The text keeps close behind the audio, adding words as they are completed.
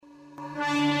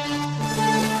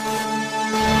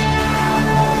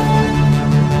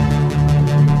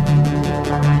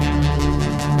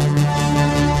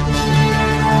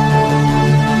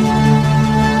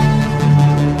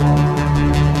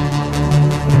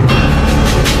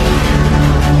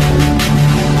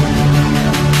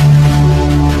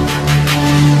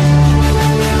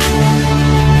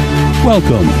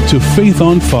Welcome to Faith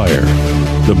on Fire,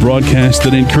 the broadcast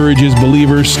that encourages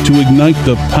believers to ignite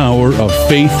the power of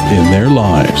faith in their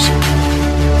lives.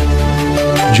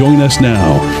 Join us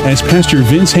now as Pastor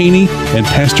Vince Haynie and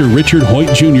Pastor Richard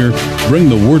Hoyt Jr. bring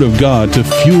the Word of God to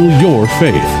fuel your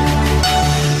faith.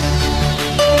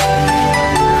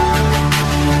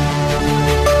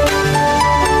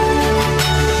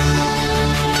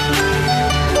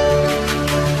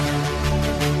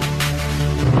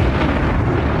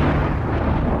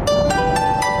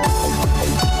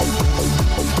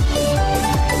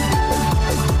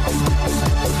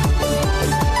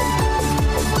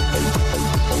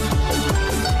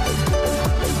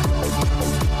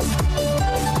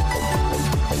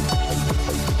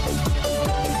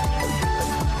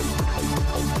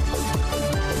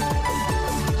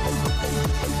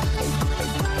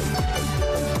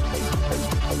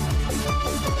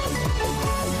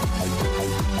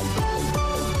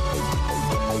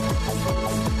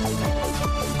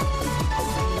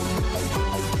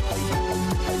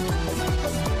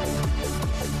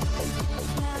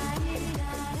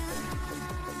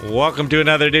 Welcome to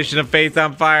another edition of Faith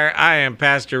on Fire. I am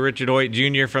Pastor Richard Hoyt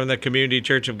Jr. from the Community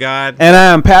Church of God. And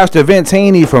I am Pastor Vince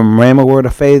Haynie from Rhema Word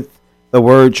of Faith, the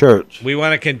Word Church. We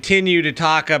want to continue to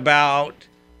talk about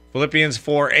Philippians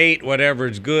 4:8, whatever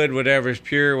is good, whatever is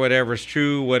pure, whatever is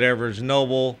true, whatever is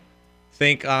noble,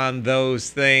 think on those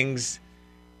things.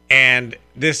 And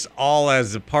this all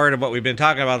as a part of what we've been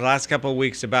talking about the last couple of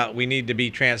weeks about we need to be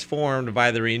transformed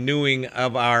by the renewing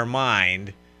of our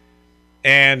mind.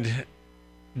 And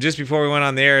just before we went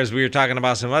on the air, as we were talking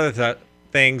about some other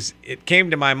things, it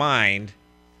came to my mind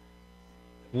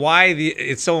why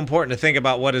it's so important to think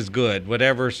about what is good,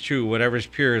 whatever is true, whatever is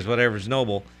pure, whatever is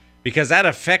noble, because that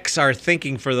affects our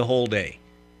thinking for the whole day.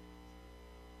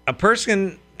 A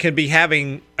person can be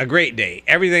having a great day.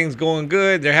 Everything's going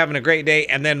good. They're having a great day.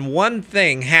 And then one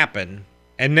thing happened,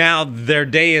 and now their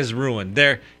day is ruined.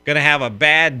 They're going to have a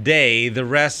bad day the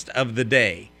rest of the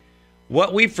day.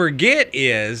 What we forget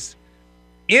is,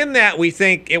 in that we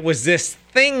think it was this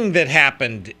thing that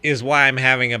happened is why I'm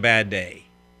having a bad day.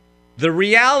 The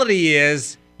reality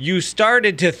is you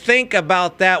started to think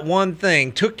about that one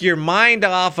thing, took your mind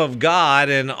off of God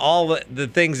and all the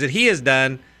things that He has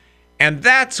done, and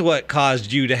that's what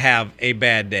caused you to have a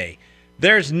bad day.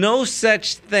 There's no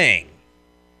such thing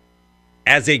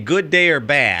as a good day or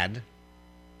bad,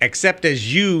 except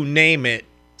as you name it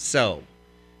so.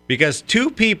 Because two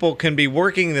people can be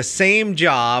working the same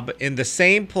job in the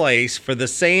same place for the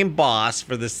same boss,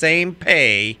 for the same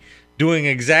pay, doing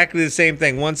exactly the same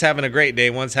thing. One's having a great day,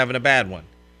 one's having a bad one.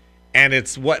 And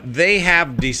it's what they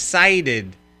have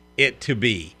decided it to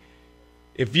be.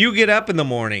 If you get up in the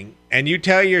morning and you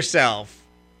tell yourself,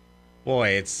 boy,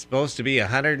 it's supposed to be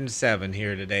 107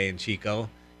 here today in Chico.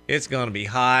 It's going to be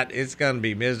hot. It's going to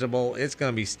be miserable. It's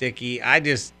going to be sticky. I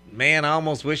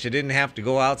almost wish I didn't have to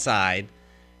go outside.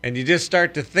 And you just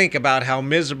start to think about how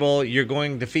miserable you're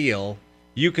going to feel,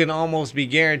 you can almost be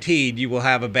guaranteed you will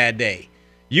have a bad day.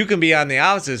 You can be on the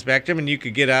opposite spectrum, and you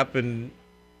could get up and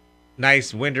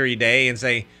nice wintry day and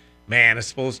say, man, it's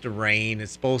supposed to rain,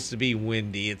 it's supposed to be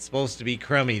windy, it's supposed to be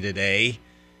crummy today,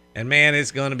 and man, it's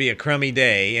going to be a crummy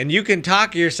day. And you can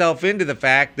talk yourself into the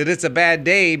fact that it's a bad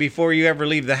day before you ever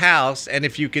leave the house, and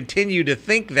if you continue to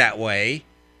think that way,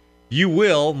 you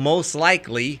will most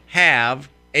likely have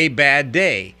a bad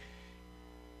day.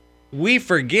 We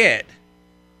forget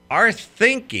our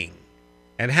thinking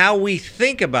and how we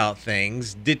think about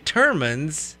things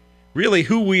determines really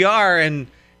who we are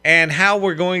and how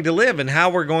we're going to live and how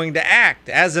we're going to act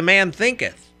as a man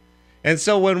thinketh. And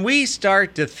so when we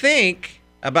start to think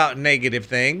about negative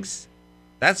things,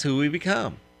 that's who we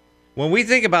become. When we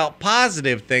think about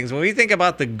positive things, when we think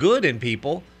about the good in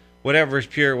people, whatever is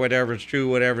pure, whatever is true,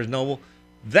 whatever is noble,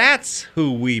 that's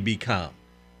who we become.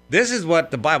 This is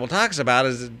what the Bible talks about.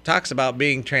 Is it talks about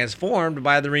being transformed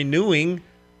by the renewing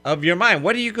of your mind. Who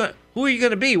are you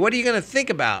going to be? What are you going to think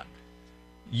about?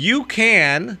 You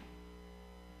can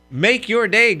make your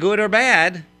day good or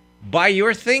bad by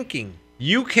your thinking.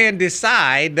 You can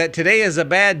decide that today is a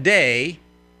bad day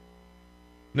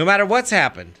no matter what's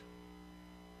happened.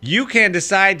 You can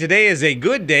decide today is a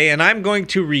good day and I'm going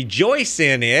to rejoice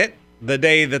in it, the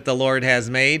day that the Lord has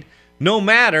made, no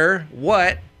matter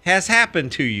what has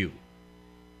happened to you.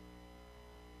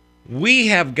 We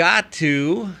have got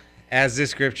to, as the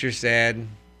scripture said,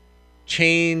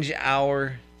 change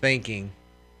our thinking.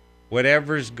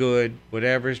 Whatever's good,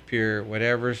 whatever's pure,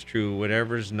 whatever's true,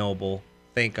 whatever's noble,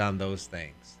 think on those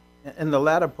things. In the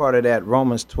latter part of that,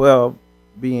 Romans 12,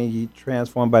 being ye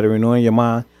transformed by the renewing of your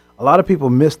mind, a lot of people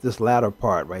miss this latter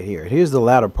part right here. Here's the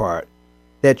latter part,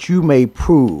 that you may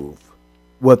prove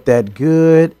what that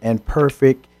good and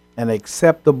perfect and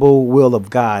acceptable will of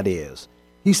God is.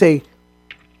 He say,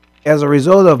 as a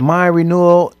result of my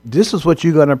renewal, this is what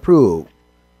you're going to prove.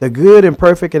 The good and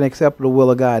perfect and acceptable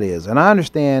will of God is. And I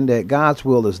understand that God's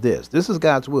will is this. This is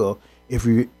God's will. If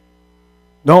you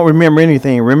don't remember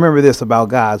anything, remember this about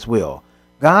God's will.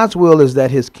 God's will is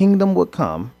that his kingdom would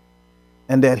come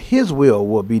and that his will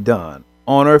will be done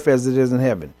on earth as it is in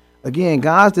heaven. Again,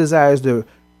 God's desire is to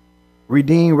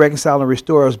redeem, reconcile, and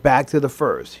restore us back to the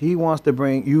first. He wants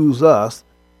to use us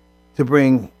to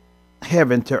bring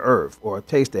heaven to earth, or a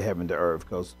taste of heaven to earth,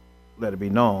 because let it be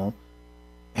known,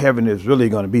 heaven is really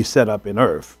going to be set up in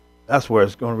earth. That's where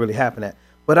it's going to really happen at.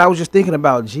 But I was just thinking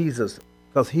about Jesus,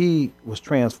 because he was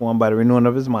transformed by the renewing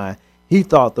of his mind. He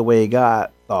thought the way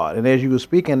God thought. And as you were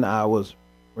speaking, I was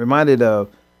reminded of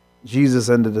Jesus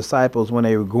and the disciples when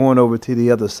they were going over to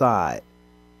the other side.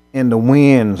 And the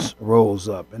winds rose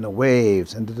up and the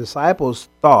waves. And the disciples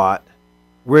thought,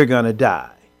 we're going to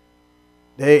die.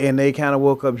 They kind of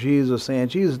woke up Jesus saying,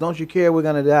 Jesus, don't you care we're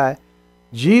going to die?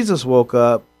 Jesus woke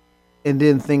up and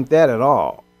didn't think that at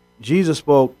all. Jesus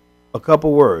spoke a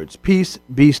couple words, peace,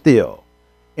 be still.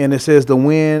 And it says the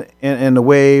wind and the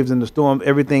waves and the storm,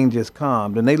 everything just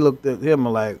calmed. And they looked at him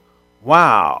like,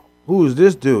 wow, who is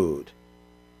this dude?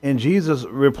 And Jesus'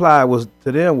 reply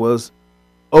to them was,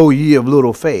 O ye of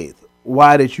little faith,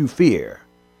 why did you fear?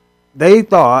 They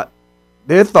thought,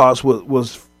 their thoughts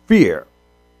was fear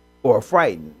or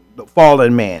frightened, the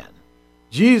fallen man.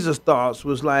 Jesus' thoughts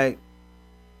was like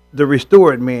the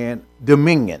restored man,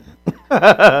 dominion.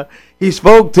 He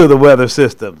spoke to the weather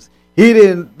systems. He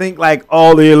didn't think like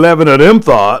all the 11 of them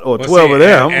thought, or 12 of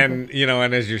them.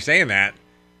 And as you're saying that,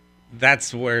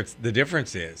 that's where the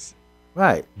difference is.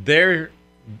 Right. They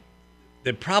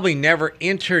probably never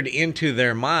entered into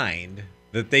their mind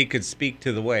that they could speak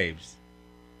to the waves.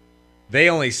 They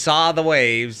only saw the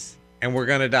waves and we're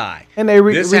going to die. And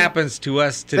this happens to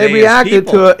us today. They reacted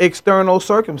to external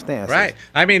circumstances. Right.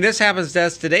 I mean, this happens to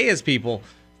us today as people.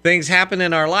 Things happen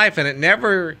in our life, and it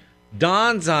never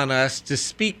dawns on us to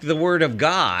speak the word of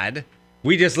God.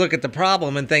 We just look at the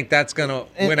problem and think that's going to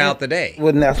win out the day. Well,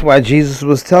 and that's why Jesus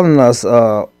was telling us,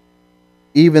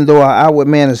 even though our outward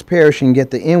man is perishing, yet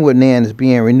the inward man is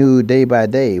being renewed day by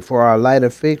day. For our light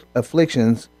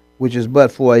afflictions, which is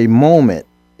but for a moment,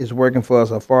 is working for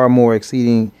us a far more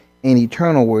exceeding and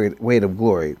eternal weight of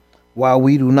glory, while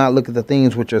we do not look at the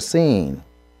things which are seen.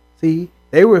 See,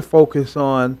 they were focused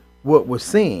on what was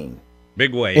seen.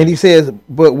 Big way. And he says,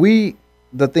 but we,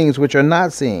 the things which are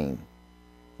not seen,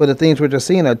 for the things which are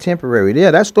seen are temporary. Yeah,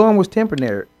 that storm was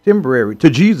temporary. To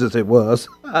Jesus it was.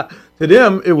 To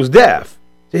them, it was death.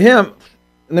 To him,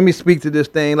 let me speak to this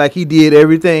thing like he did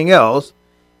everything else.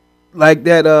 Like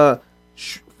that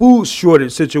food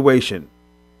shortage situation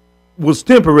was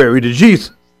temporary to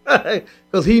Jesus.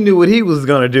 Because he knew what he was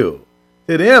going to do.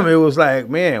 To them, it was like,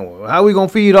 man, how are we going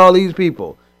to feed all these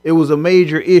people? It was a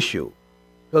major issue.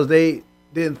 Because they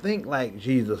didn't think like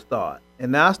Jesus thought.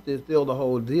 And that's still the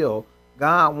whole deal.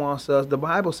 God wants us, the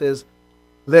Bible says,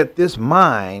 let this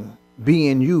mind be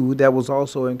in you that was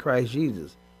also in Christ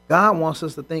Jesus. God wants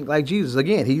us to think like Jesus.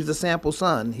 Again, he's the sample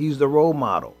son. He's the role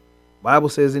model. The Bible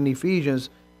says in Ephesians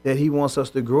that he wants us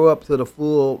to grow up to the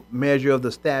full measure of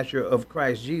the stature of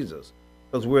Christ Jesus.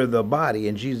 Because we're the body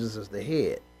and Jesus is the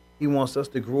head. He wants us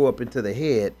to grow up into the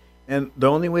head. And the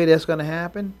only way that's going to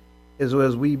happen is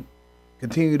as we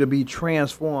continue to be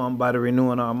transformed by the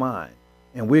renewing our mind.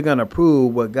 And we're going to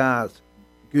prove what God's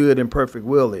good and perfect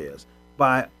will is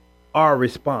by our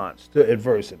response to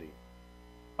adversity,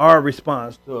 our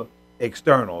response to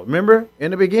external. Remember,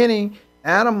 in the beginning,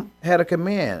 Adam had a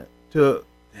command to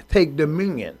take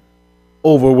dominion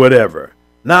over whatever,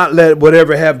 not let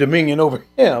whatever have dominion over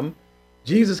him.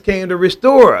 Jesus came to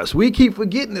restore us. We keep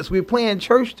forgetting this. We're playing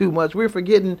church too much. We're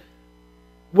forgetting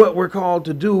what we're called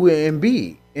to do and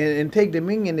be. And take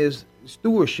dominion is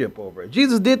stewardship over it.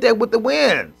 Jesus did that with the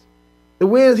winds. The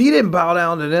winds, he didn't bow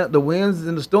down to them. The winds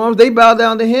and the storms, they bowed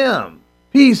down to him.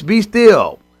 Peace, be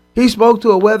still. He spoke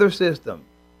to a weather system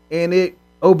and it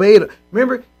obeyed.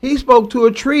 Remember, he spoke to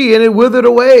a tree and it withered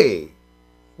away.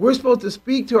 We're supposed to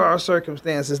speak to our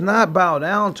circumstances, not bow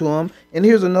down to them. And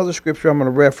here's another scripture I'm going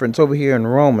to reference over here in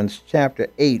Romans chapter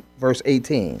 8, verse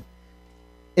 18.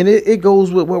 And it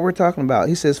goes with what we're talking about.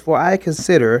 He says, for I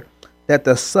consider that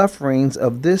the sufferings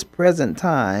of this present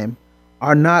time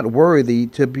are not worthy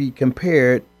to be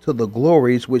compared to the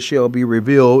glories which shall be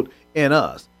revealed in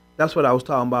us. That's what I was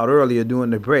talking about earlier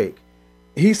during the break.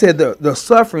 He said the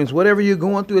sufferings, whatever you're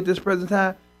going through at this present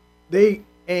time, they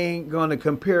ain't going to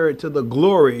compare it to the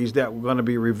glories that were going to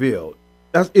be revealed.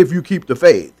 That's if you keep the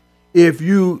faith.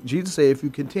 Jesus said, if you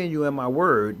continue in my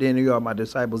word, then you are my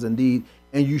disciples indeed,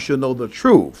 and you shall know the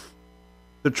truth.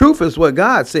 The truth is what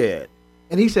God said.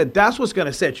 And he said, that's what's going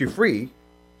to set you free.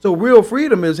 So real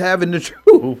freedom is having the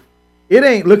truth. It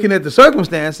ain't looking at the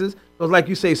circumstances. Because like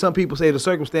you say, some people say the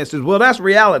circumstances, well, that's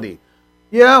reality.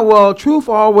 Yeah, well, truth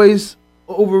always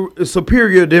is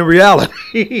superior than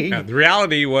reality. Now, the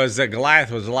reality was that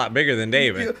Goliath was a lot bigger than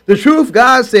David. The truth,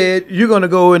 God said, you're going to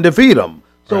go and defeat him.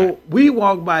 So Right. we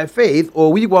walk by faith,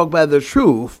 or we walk by the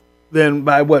truth than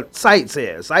by what sight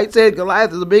says. Sight said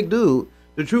Goliath is a big dude.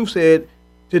 The truth said,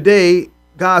 today,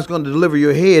 God's going to deliver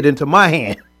your head into my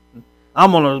hand.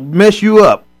 I'm going to mess you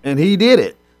up. And he did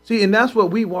it. See, and that's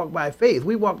what we walk by faith.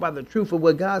 We walk by the truth of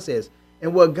what God says.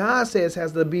 And what God says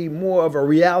has to be more of a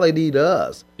reality to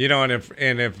us. You know,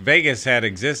 and if Vegas had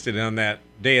existed on that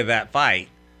day of that fight,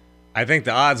 I think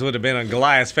the odds would have been in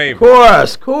Goliath's favor.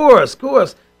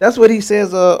 Course. That's what he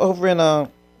says over in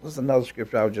what's another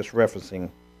scripture I was just referencing.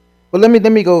 But let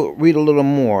me go read a little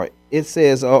more. It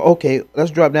says, okay,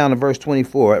 let's drop down to verse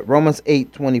 24. Romans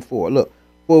 8:24. Look,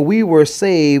 for we were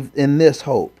saved in this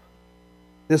hope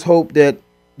that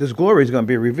this glory is going to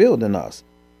be revealed in us.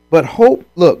 But hope,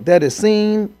 look, that is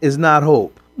seen is not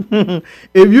hope. If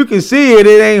you can see it,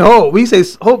 it ain't hope. We say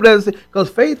hope that is, because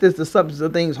faith is the substance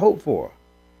of things hoped for.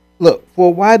 Look,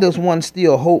 for why does one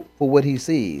still hope for what he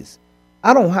sees?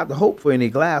 I don't have to hope for any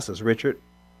glasses, Richard.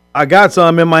 I got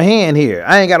some in my hand here.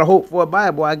 I ain't got to hope for a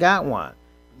Bible. I got one.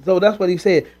 So that's what he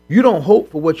said. You don't hope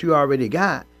for what you already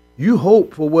got. You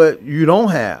hope for what you don't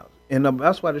have. And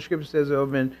that's why the scripture says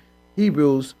over in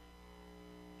Hebrews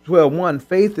 12:1,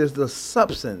 faith is the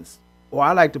substance, or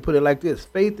I like to put it like this: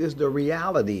 faith is the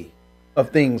reality of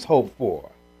things hoped for.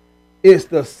 It's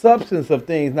the substance of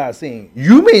things not seen.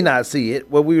 You may not see it.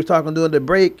 What we were talking during the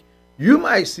break, you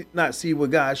might not see what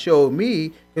God showed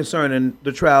me concerning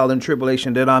the trial and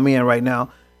tribulation that I'm in right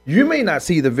now. You may not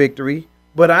see the victory,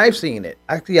 but I've seen it.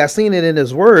 Actually, I seen it in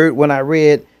His Word when I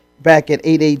read back at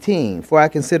 8:18. For I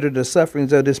consider the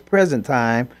sufferings of this present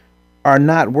time are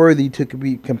not worthy to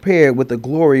be compared with the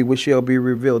glory which shall be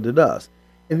revealed to us.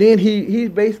 And then he's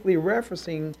basically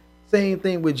referencing same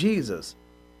thing with Jesus.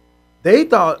 They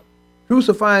thought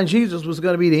crucifying Jesus was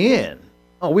going to be the end.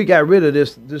 Oh, we got rid of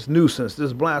this nuisance,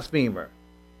 this blasphemer.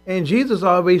 And Jesus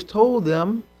always told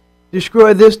them,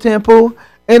 destroy this temple,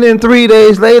 and then 3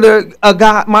 days later,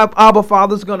 my Abba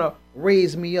Father's going to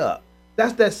raise me up.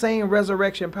 That's that same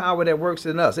resurrection power that works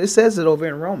in us. It says it over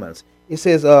in Romans. It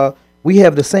says, we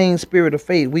have the same spirit of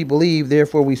faith. We believe,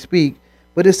 therefore we speak.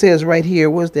 But it says right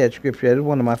here, what's that scripture? It's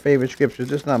one of my favorite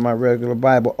scriptures. It's not my regular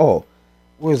Bible. Oh,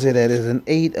 where's it at? It's an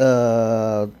 8,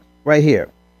 right here.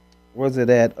 Where's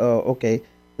it at? Okay.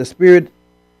 The spirit.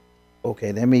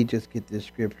 Okay, let me just get this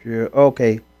scripture.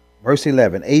 Okay, verse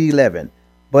 11, 8:11.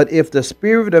 But if the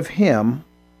spirit of him,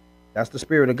 that's the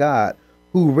spirit of God,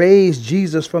 who raised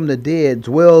Jesus from the dead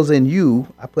dwells in you,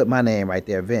 I put my name right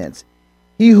there, Vince.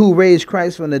 He who raised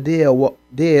Christ from the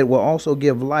dead will also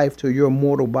give life to your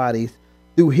mortal bodies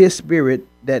through his spirit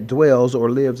that dwells or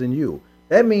lives in you.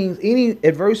 That means any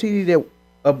adversity that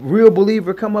a real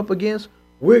believer come up against,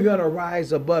 we're going to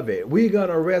rise above it. We're going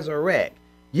to resurrect.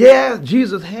 Yeah,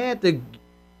 Jesus had to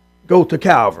go to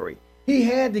Calvary. He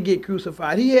had to get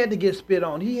crucified. He had to get spit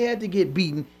on. He had to get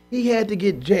beaten. He had to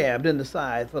get jabbed in the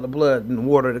side for the blood and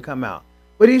water to come out.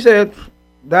 But he said,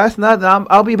 that's nothing.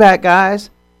 I'll be back, guys.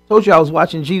 Told you I was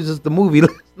watching Jesus the movie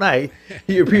last night.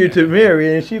 He appeared to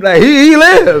Mary, and she's like, he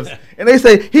lives. And they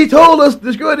say, he told us,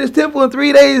 destroy this temple in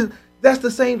 3 days. That's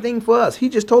the same thing for us. He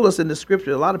just told us in the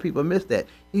scripture. A lot of people miss that.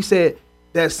 He said,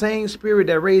 that same spirit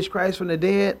that raised Christ from the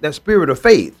dead, that spirit of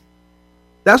faith,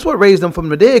 that's what raised him from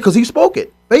the dead, because he spoke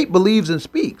it. Faith believes and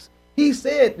speaks. He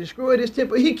said, destroy this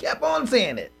temple. He kept on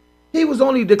saying it. He was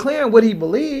only declaring what he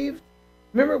believed.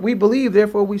 Remember, we believe,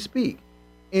 therefore we speak.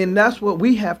 And that's what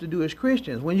we have to do as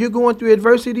Christians. When you're going through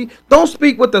adversity, don't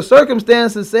speak what the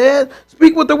circumstances says.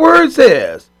 Speak what the word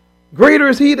says. Greater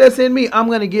is he that's in me.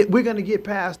 We're going to get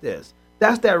past this.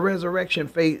 That's that resurrection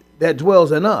faith that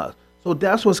dwells in us. So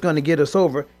that's what's going to get us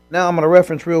over. Now I'm going to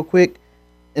reference real quick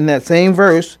in that same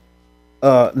verse,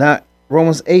 now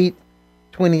Romans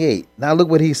 8:28. Now look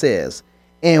what he says.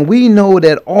 And we know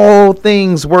that all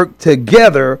things work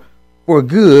together for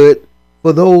good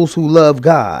for those who love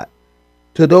God,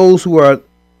 to those who are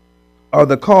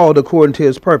the called according to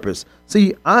his purpose.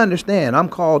 See, I understand I'm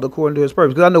called according to his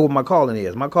purpose because I know what my calling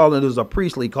is. My calling is a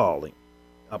priestly calling,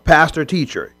 a pastor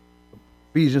teacher.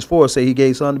 Ephesians 4 say he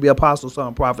gave some to be apostles,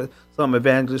 some prophets, some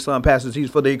evangelists, some pastors,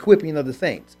 teachers for the equipping of the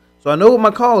saints. So I know what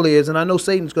my call is, and I know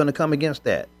Satan's going to come against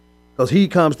that. because he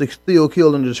comes to steal,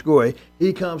 kill, and destroy.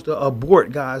 He comes to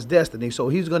abort God's destiny. So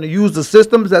he's going to use the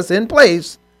systems that's in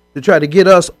place to try to get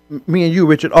us, me and you,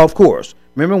 Richard, off course.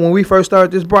 Remember when we first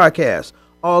started this broadcast,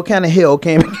 all kind of hell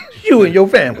came against you and your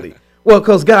family. Well,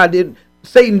 because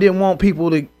Satan didn't want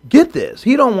people to get this.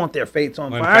 He don't want their faiths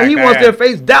on fire. He wants their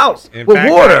faith doused with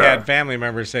water. I had family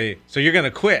members say, "So you're going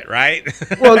to quit, right?"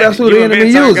 Well, that's who the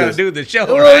enemy uses. Going to do the show,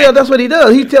 well, right? Yeah, that's what he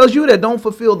does. He tells you that don't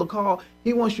fulfill the call.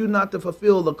 He wants you not to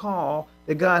fulfill the call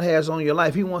that God has on your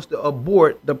life. He wants to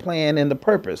abort the plan and the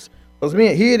purpose. Because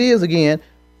here it is again.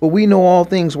 For we know all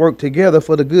things work together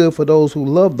for the good for those who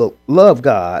love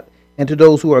God and to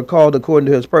those who are called according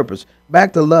to his purpose.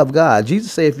 Back to love God.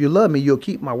 Jesus said, if you love me, you'll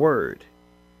keep my word.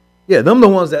 Yeah, them the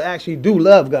ones that actually do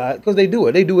love God, because they do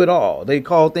it. They do it all. They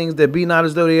call things that be not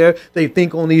as though they are. They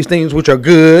think on these things which are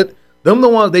good. Them the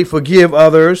ones, they forgive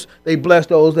others. They bless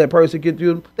those that persecute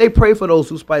you. They pray for those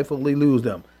who spitefully lose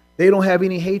them. They don't have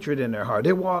any hatred in their heart.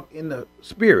 They walk in the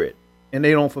spirit, and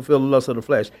they don't fulfill the lust of the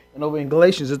flesh. And over in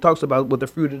Galatians, it talks about what the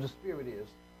fruit of the spirit is.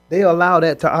 They allow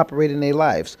that to operate in their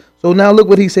lives. So now look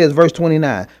what he says, verse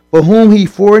 29. For whom he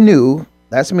foreknew,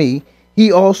 that's me, he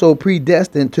also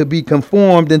predestined to be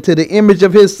conformed into the image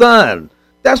of his son.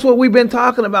 That's what we've been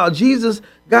talking about. Jesus,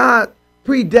 God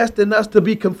predestined us to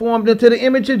be conformed into the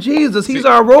image of Jesus. He's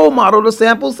our role model, the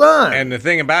sample son. And the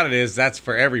thing about it is that's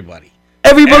for everybody.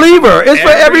 Every believer. It's for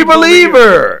every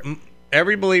believer.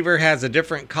 Every believer has a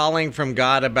different calling from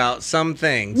God about some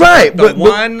things. Right. But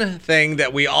one thing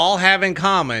that we all have in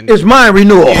common is mind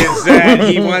renewal. Is that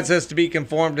he wants us to be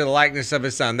conformed to the likeness of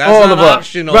his son. That's all not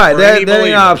optional. Right. For any that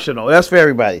ain't optional. That's for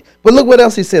everybody. But look what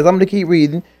else he says. I'm going to keep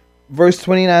reading. Verse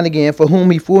 29 again. For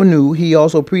whom he foreknew, he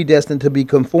also predestined to be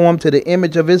conformed to the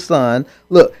image of his son.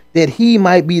 Look, that he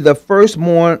might be the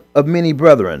firstborn of many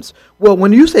brethren. Well,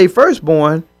 when you say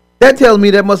firstborn, that tells me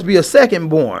there must be a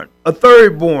secondborn, a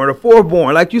thirdborn, a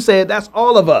fourthborn. Like you said, that's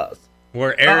all of us.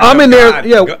 We're heirs I'm of in God,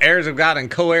 there, yeah. Heirs of God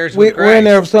and co-heirs with Christ. We're in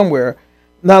there somewhere.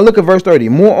 Now look at verse 30.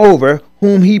 Moreover,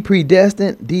 whom he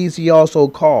predestined, these he also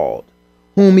called.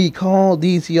 Whom he called,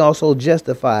 these he also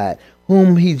justified.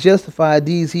 Whom he justified,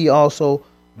 these he also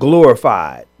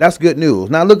glorified. That's good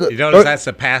news. Now look at. You notice that's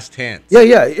the past tense.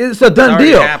 Yeah. It's a done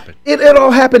deal. Happened. It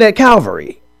all happened at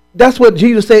Calvary. That's what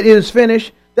Jesus said. It is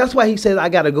finished. That's why he said, I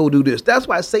got to go do this. That's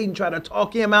why Satan tried to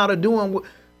talk him out of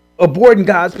aborting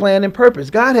God's plan and purpose.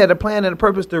 God had a plan and a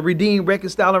purpose to redeem,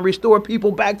 reconcile, and restore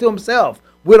people back to himself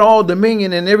with all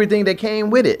dominion and everything that came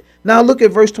with it. Now look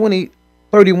at verse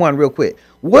 31 real quick.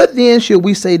 What then should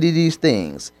we say to these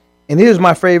things? And here's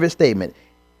my favorite statement.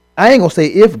 I ain't going to say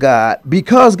if God,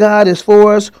 because God is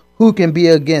for us, who can be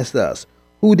against us?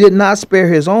 Who did not spare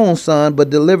his own son,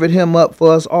 but delivered him up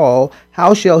for us all,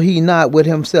 how shall he not with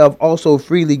himself also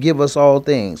freely give us all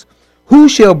things? Who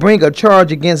shall bring a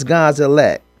charge against God's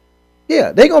elect?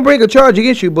 Yeah, they're going to bring a charge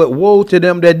against you, but woe to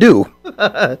them that do.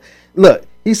 Look,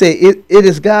 he said, it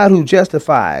is God who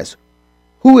justifies.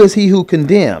 Who is he who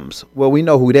condemns? Well, we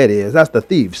know who that is. That's the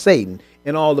thief, Satan,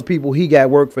 and all the people he got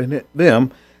work for them.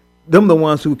 Them the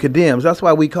ones who condemns. That's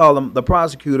why we call them the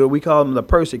prosecutor. We call them the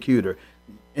persecutor.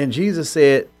 And Jesus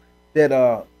said that,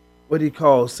 what did he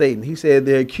call Satan? He said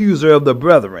the accuser of the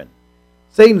brethren.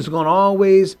 Satan's going to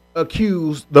always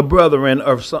accuse the brethren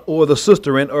or the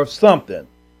sisterin of something.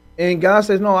 And God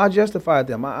says, no, I justified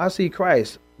them. I see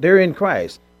Christ. They're in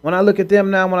Christ. When I look at them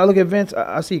now, when I look at Vince,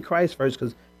 I see Christ first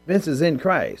because Vince is in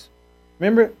Christ.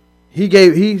 Remember? He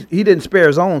didn't spare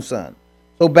his own son.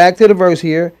 So back to the verse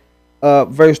here,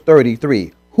 verse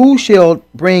 33. Who shall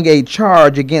bring a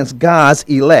charge against God's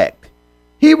elect?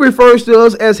 He refers to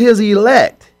us as his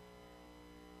elect.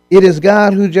 It is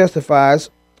God who justifies.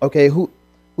 Okay, who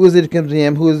is it that comes to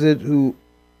him? Who is it who?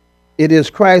 It is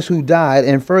Christ who died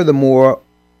and furthermore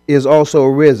is also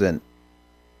risen.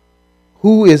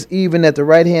 Who is even at the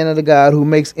right hand of the God who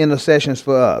makes intercessions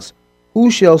for us?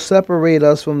 Who shall separate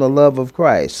us from the love of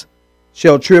Christ?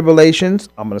 Shall tribulations?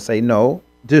 I'm going to say no.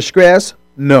 Distress?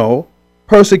 No.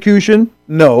 Persecution?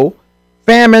 No.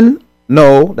 Famine?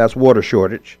 No. That's water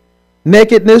shortage.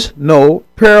 Nakedness, no.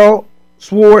 Peril,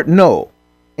 sword, no.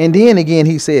 And then again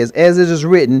he says, as it is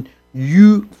written,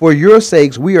 for your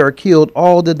sakes we are killed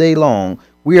all the day long.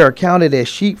 We are counted as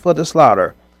sheep for the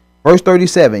slaughter. Verse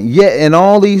 37, yet in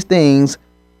all these things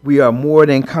we are more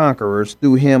than conquerors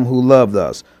through him who loved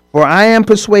us. For I am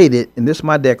persuaded, and this is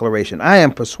my declaration, I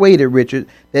am persuaded, Richard,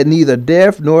 that neither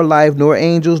death, nor life, nor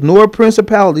angels, nor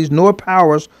principalities, nor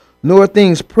powers, nor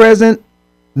things present,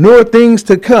 nor things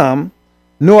to come,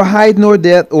 nor height, nor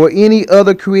depth, or any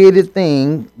other created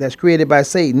thing that's created by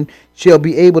Satan shall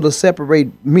be able to separate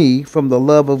me from the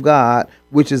love of God,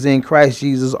 which is in Christ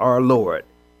Jesus our Lord.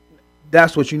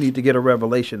 That's what you need to get a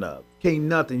revelation of. Can't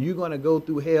nothing. You're going to go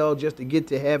through hell just to get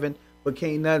to heaven, but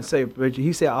can't nothing separate you.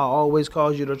 He said, I'll always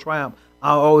cause you to triumph.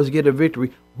 I'll always get a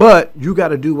victory. But you got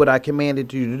to do what I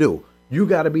commanded you to do. You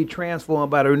got to be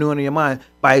transformed by the renewing of your mind,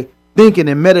 by thinking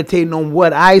and meditating on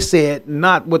what I said,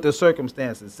 not what the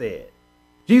circumstances said.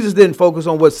 Jesus didn't focus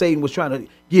on what Satan was trying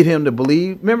to get him to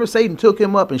believe. Remember, Satan took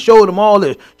him up and showed him all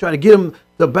this, trying to get him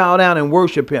to bow down and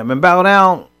worship him. And bow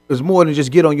down is more than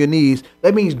just get on your knees.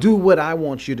 That means do what I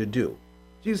want you to do.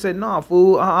 Jesus said, no,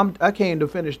 fool, I came to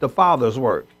finish the Father's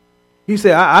work. He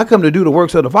said, I come to do the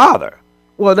works of the Father.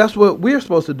 Well, that's what we're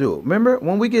supposed to do. Remember,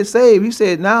 when we get saved, he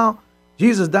said, now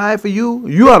Jesus died for you.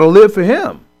 You ought to live for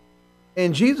him.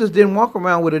 And Jesus didn't walk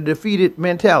around with a defeated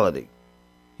mentality.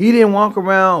 He didn't walk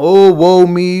around, oh, woe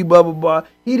me, blah, blah, blah.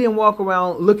 He didn't walk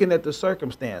around looking at the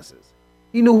circumstances.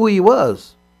 He knew who he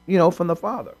was, from the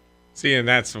Father. See, and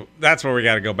that's where we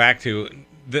got to go back to.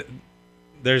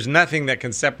 There's nothing that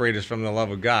can separate us from the love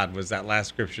of God, was that last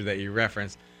scripture that you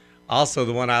referenced. Also,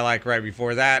 the one I like right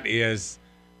before that is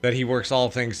that he works all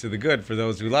things to the good for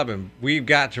those who love him. We've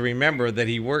got to remember that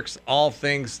he works all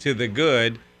things to the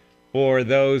good for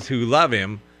those who love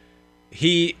him.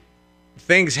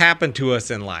 Things happen to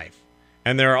us in life,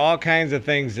 and there are all kinds of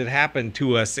things that happen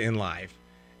to us in life,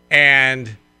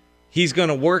 and he's going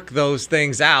to work those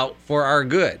things out for our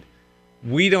good.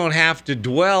 We don't have to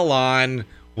dwell on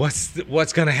what's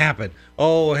going to happen.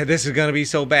 Oh, this is going to be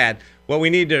so bad. What we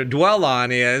need to dwell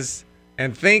on is,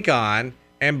 and think on,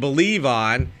 and believe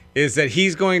on, is that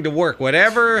he's going to work.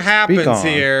 Whatever happens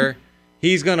here,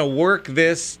 he's going to work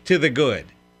this to the good.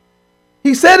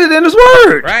 He said it in his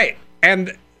word. Right.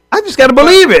 And I just got to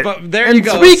believe it. But there you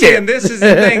go. See, and this is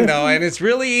the thing, though, and it's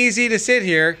really easy to sit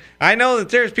here. I know that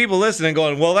there's people listening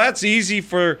going, well, that's easy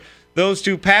for those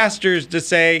two pastors to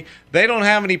say. They don't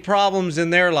have any problems in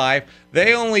their life.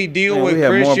 They only deal with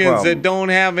Christians that don't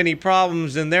have any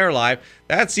problems in their life.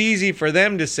 That's easy for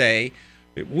them to say.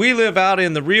 We live out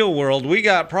in the real world. We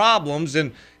got problems,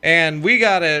 and we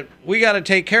gotta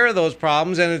take care of those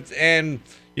problems. And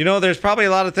there's probably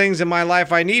a lot of things in my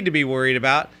life I need to be worried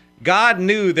about. God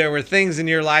knew there were things in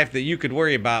your life that you could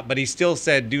worry about, but he still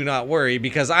said, do not worry,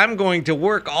 because I'm going to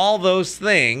work all those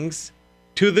things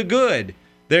to the good.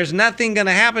 There's nothing going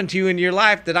to happen to you in your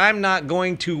life that I'm not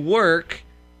going to work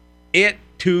it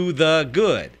to the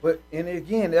good. And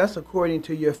again, that's according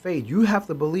to your faith. You have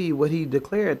to believe what he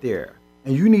declared there.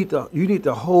 And you need to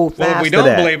hold fast to that. Well, if we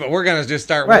don't believe it, we're going to just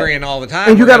start worrying all the time.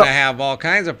 And we're going to have all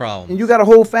kinds of problems. And you got to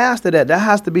hold fast to that. That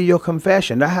has to be your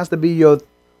confession. That has to be your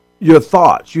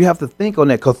thoughts. You have to think on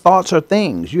that, because thoughts are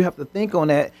things. You have to think on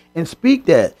that and speak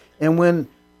that. And when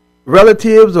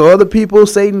relatives or other people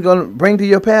Satan's going to bring to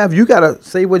your path, you got to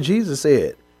say what Jesus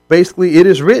said. Basically, it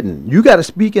is written. You got to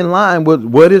speak in line with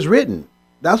what is written.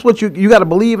 That's what you got to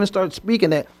believe and start speaking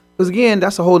that. Because again,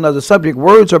 that's a whole nother subject.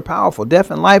 Words are powerful. Death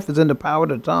and life is in the power of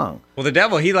the tongue. Well, the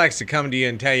devil, he likes to come to you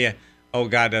and tell you, oh,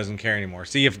 God doesn't care anymore.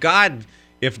 See, if God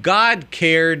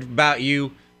cared about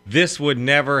you, this would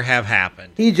never have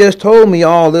happened. He just told me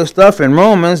all this stuff in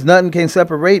Romans. Nothing can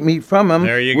separate me from him.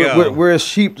 There you go. We're as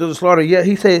sheep to the slaughter. Yet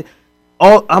he said,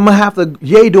 I'm going to have to,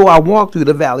 yea, do I walk through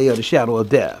the valley of the shadow of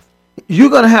death.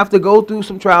 You're going to have to go through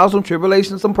some trials, some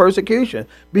tribulations, some persecution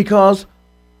because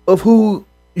of who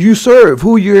you serve,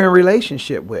 who you're in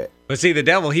relationship with. But see, the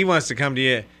devil, he wants to come to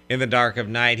you in the dark of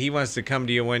night. He wants to come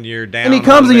to you when you're down. And he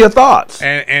comes in your thoughts.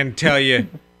 And tell you,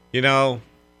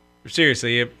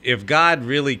 seriously, if God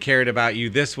really cared about you,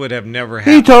 this would have never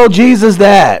happened. He told Jesus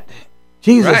that.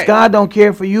 Jesus, right. God don't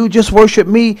care for you. Just worship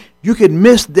me. You can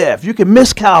miss death. You can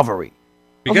miss Calvary.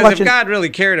 Because if God really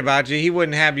cared about you, he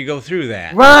wouldn't have you go through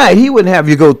that. Right. He wouldn't have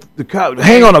you go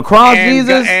hang on a cross,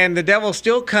 Jesus. And the devil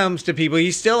still comes to people.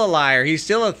 He's still a liar. He's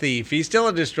still a thief. He's still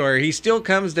a destroyer. He still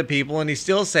comes to people and he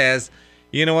still says,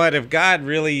 you know what? If God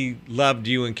really loved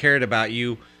you and cared about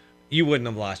you, you wouldn't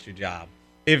have lost your job.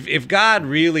 If God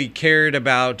really cared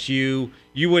about you,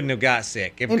 you wouldn't have got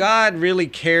sick. If God really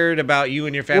cared about you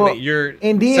and your family, your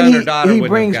son or daughter wouldn't have got sick. And then he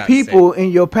brings people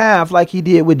in your path like he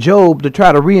did with Job to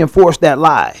try to reinforce that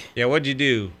lie. Yeah, what'd you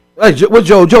do? What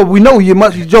Job? Job, we know you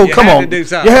must be Job. Come on. You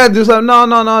had to do something.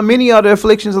 No. Many are the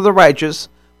afflictions of the righteous,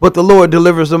 but the Lord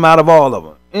delivers them out of all of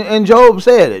them. And Job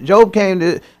said it. Job came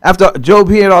to, after Job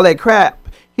heard all that crap,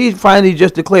 he finally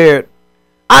just declared,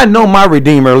 I know my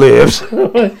Redeemer lives.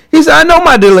 He said, I know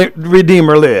my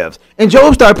Redeemer lives. And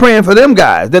Job started praying for them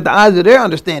guys, that the eyes of their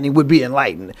understanding would be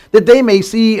enlightened, that they may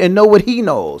see and know what he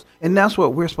knows. And that's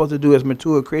what we're supposed to do as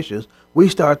mature Christians. We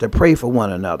start to pray for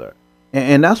one another.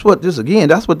 And that's what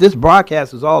this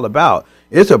broadcast is all about.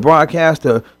 It's a broadcast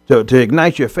to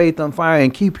ignite your faith on fire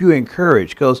and keep you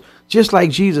encouraged. Because just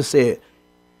like Jesus said,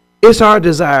 It's our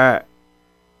desire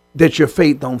that your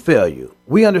faith don't fail you.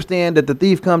 We understand that the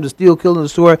thief comes to steal, kill, and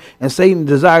destroy, and Satan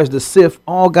desires to sift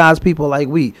all God's people like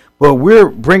wheat. But we're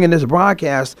bringing this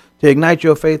broadcast to ignite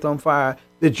your faith on fire,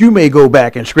 that you may go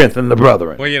back and strengthen the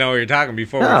brethren. Well, we were talking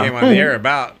before we came on the air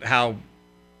about how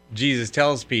Jesus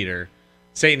tells Peter,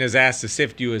 Satan has asked to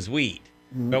sift you as wheat.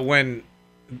 Mm-hmm. But when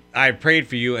I prayed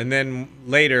for you, and then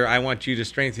later I want you to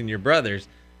strengthen your brothers,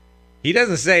 he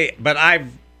doesn't say, but I've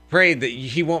prayed that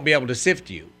he won't be able to sift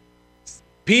you.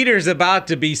 Peter's about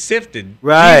to be sifted.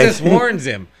 Right. Jesus warns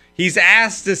him. He's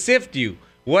asked to sift you.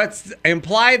 What's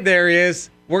implied there is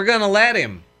we're going to let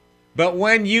him. But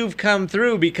when you've come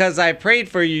through, because I prayed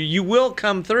for you, you will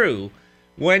come through.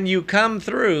 When you come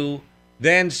through,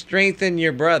 then strengthen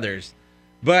your brothers.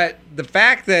 But the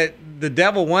fact that the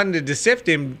devil wanted to sift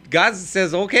him, God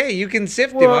says, okay, you can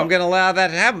sift him. I'm going to allow that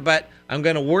to happen, but I'm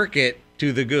going to work it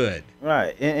to the good.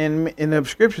 Right. And the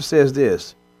scripture says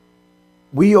this: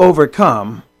 we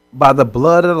overcome by the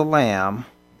blood of the Lamb.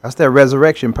 That's that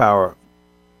resurrection power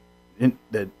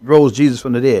that rose Jesus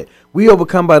from the dead. We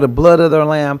overcome by the blood of the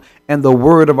Lamb and the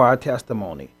word of our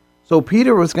testimony. So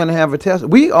Peter was going to have a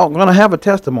testimony. We are going to have a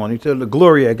testimony to the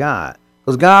glory of God,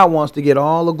 because God wants to get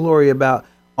all the glory about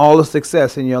all the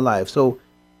success in your life. So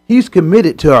he's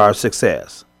committed to our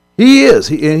success. He is.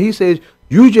 And he says,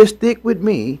 you just stick with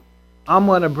me. I'm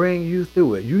going to bring you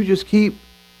through it. You just keep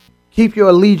your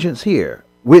allegiance here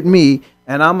with me,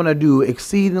 and I'm going to do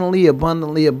exceedingly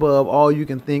abundantly above all you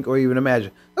can think or even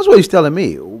imagine. That's what he's telling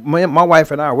me. My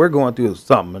wife and I, we're going through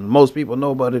something, and most people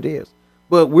know what it is.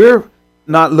 But we're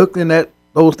not looking at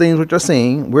those things which are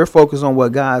seen. We're focused on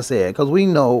what God said, because we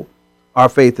know our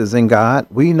faith is in God.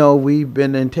 We know we've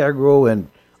been integral and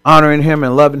honoring him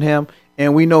and loving him.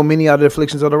 And we know many are the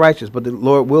afflictions of the righteous, but the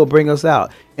Lord will bring us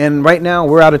out. And right now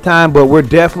we're out of time, but we're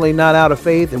definitely not out of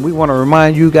faith. And we want to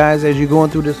remind you guys, as you're going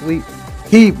through this week,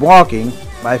 keep walking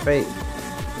by faith.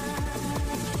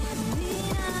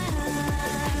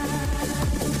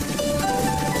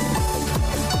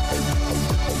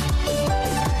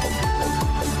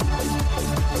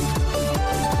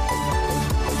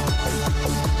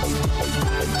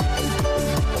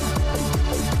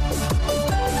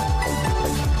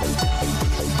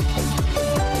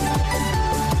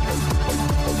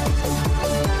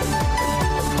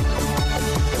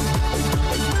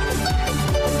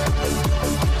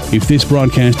 If this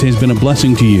broadcast has been a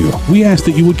blessing to you, we ask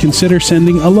that you would consider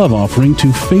sending a love offering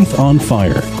to Faith on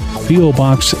Fire, P.O.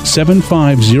 Box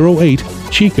 7508,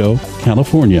 Chico,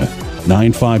 California,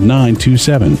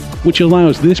 95927, which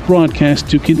allows this broadcast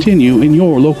to continue in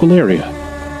your local area.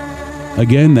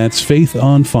 Again, that's Faith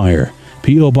on Fire,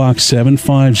 P.O. Box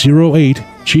 7508,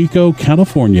 Chico,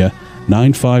 California,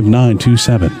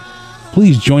 95927.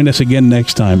 Please join us again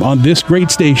next time on this great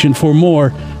station for more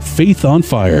Faith on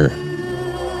Fire.